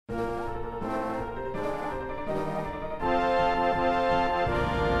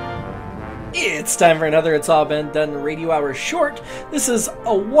It's time for another It's All Been Done Radio Hour short. This is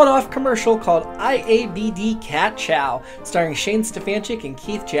a one-off commercial called IABD Cat Chow, starring Shane Stefanchik and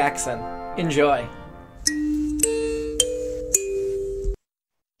Keith Jackson. Enjoy.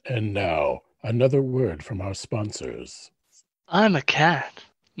 And now, another word from our sponsors. I'm a cat.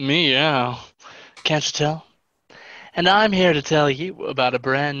 Meow. Can't you tell? And I'm here to tell you about a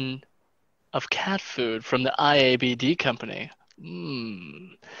brand of cat food from the IABD company.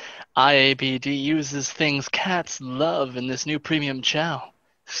 IABD uses things cats love in this new premium chow.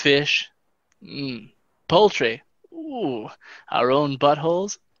 Fish. Poultry. Ooh. Our own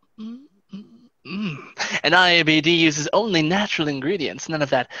buttholes. And IABD uses only natural ingredients, none of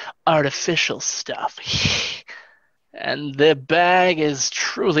that artificial stuff. And the bag is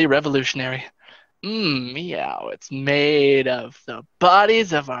truly revolutionary. Meow. It's made of the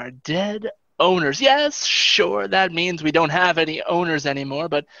bodies of our dead owners. Yes, sure, that means we don't have any owners anymore,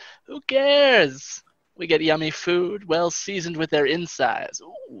 but who cares? We get yummy food, well seasoned with their insides.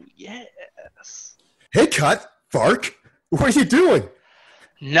 Ooh, yes. Hey, Cut, Fark, what are you doing?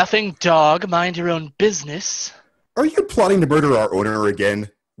 Nothing, dog. Mind your own business. Are you plotting to murder our owner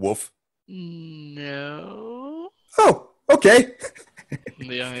again, Wolf? No. Oh, okay.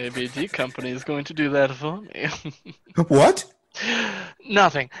 The IABD company is going to do that for me. What?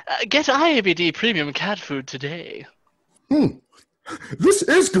 Nothing. Get IABD premium cat food today. This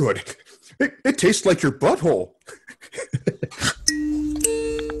is good. It tastes like your butthole.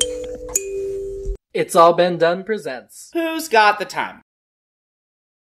 It's All Been Done presents Who's got the time?